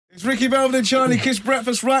It's Ricky Melvin and Charlie Kiss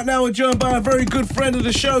Breakfast. Right now we're joined by a very good friend of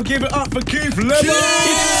the show. Give it up for Keith Lemon!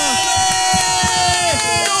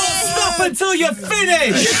 Stop until you're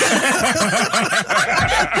finished!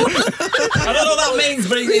 I don't know what that means,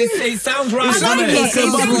 but it sounds right. It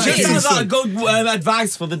sounds like a good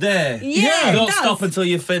advice for the day. Yeah, Don't it stop does. until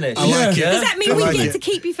you're finished. I like it. Does that mean we like get it. to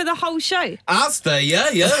keep you for the whole show? I'll stay, yeah.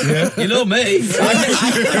 You know me.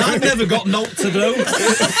 I've never got naught to do.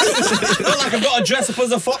 Not like I've got to dress up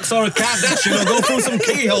as a fox or a Kardashian or go through some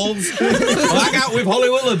keyholes or hang out with Holly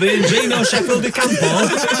Willoughby and Gino Sheffield de Campo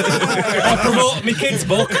or promote my kids'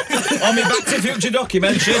 book or my Back to the Future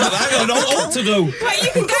documentary. I've got naught to do. Right,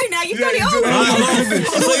 you can go now. You've done it all.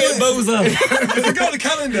 I'll see you, Boozer. Have you got the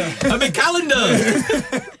calendar? And my calendar.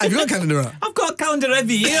 Have you got a calendar up? I've got a calendar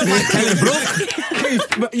every year, like Kelly Brook. Keith,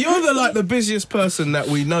 but you're the busiest person that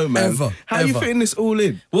we know, man. Ever, How are you ever. fitting this all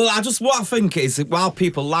in? Well, what I think is, while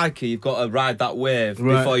people like it, you've got to ride that wave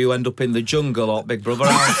before you end up in the jungle or Big Brother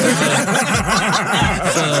house.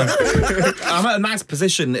 So, I'm at a nice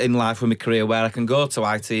position in life with my career where I can go to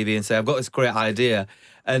ITV and say, I've got this great idea.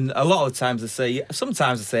 And a lot of times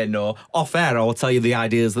sometimes I say no. Off air, I will tell you the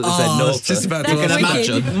ideas that they said no to. just about You to can ask.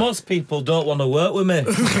 imagine. Most people don't want to work with me.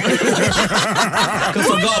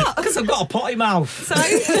 Because I've got a potty mouth. So,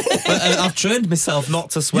 But I've trained myself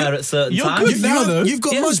not to swear at certain you're times. good now, though. You've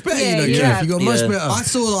got Yeah. much better, Yeah, you know, yeah. Keith. You got much Yeah.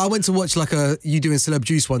 better. I went to watch you doing Celeb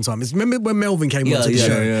Juice one time. Remember when Melvin came onto the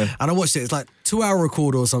show? yeah. And I watched it. It's like 2-hour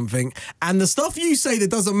record or something. And the stuff you say that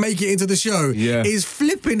doesn't make it into the show is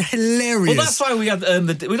flipping hilarious. Well, that's why we had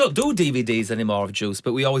we don't do DVDs anymore of Juice,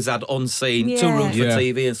 but we always had unseen, Yeah. 2 rooms for Yeah.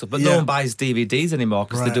 TV and stuff. But Yeah. no one buys DVDs anymore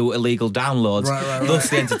because they Right. do illegal downloads. Right. Thus,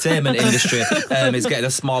 the entertainment industry is getting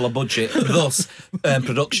a smaller budget. Thus,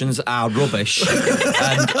 productions are rubbish.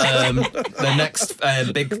 And the next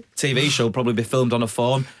big TV show will probably be filmed on a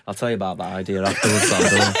phone. I'll tell you about that idea afterwards.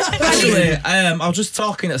 Actually, I was just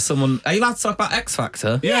talking to someone. Are you allowed to talk about X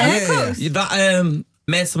Factor? yeah, of course. That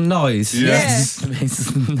made some noise. Yes. Made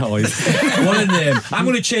some noise. What a name. I'm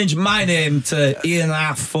going to change my name to Ian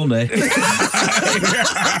Half Funny. Do you know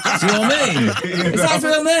what I mean? Is that his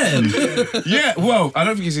real name? Yeah, well, I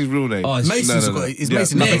don't think it's his real name. Oh, it's Mason's No. got it's Yeah,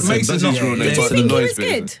 Mason. Mason, Mason's but his real yeah, name. yeah. but Do you the think it noise was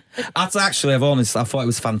bit. good? That's actually, I've honest, I thought it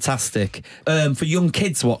was fantastic. For young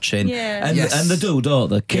kids watching, Yeah. and Yes. they do, don't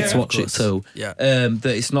they? Kids Yeah, watch of it too. Yeah. That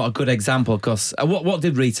it's not a good example because what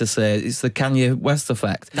did Rita say? It's the Kanye West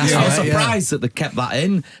effect. That's I was right, yeah. surprised that they kept that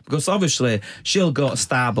in because obviously she'll go to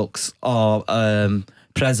Starbucks or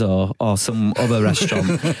Prezzo or some other restaurant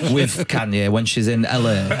with Kanye when she's in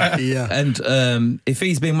LA. Yeah. And if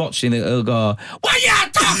he's been watching it, he'll go, "What y'all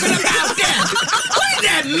talking about then? What does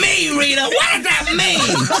that mean, Rita? What does that mean?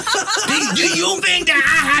 Do you think that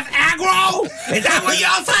I have aggro? Is that what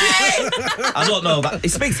y'all say?" I don't know. He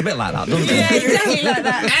speaks a bit like that, doesn't he? Yeah, exactly like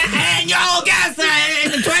that. And y'all guess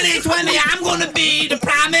in 2020 I'm gonna be the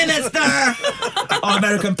Prime Minister or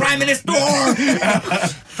American Prime Minister.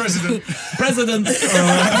 President.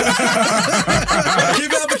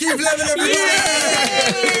 Keep it up for Keith Lemon, everybody.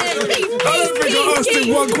 I don't think I asked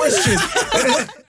him one question.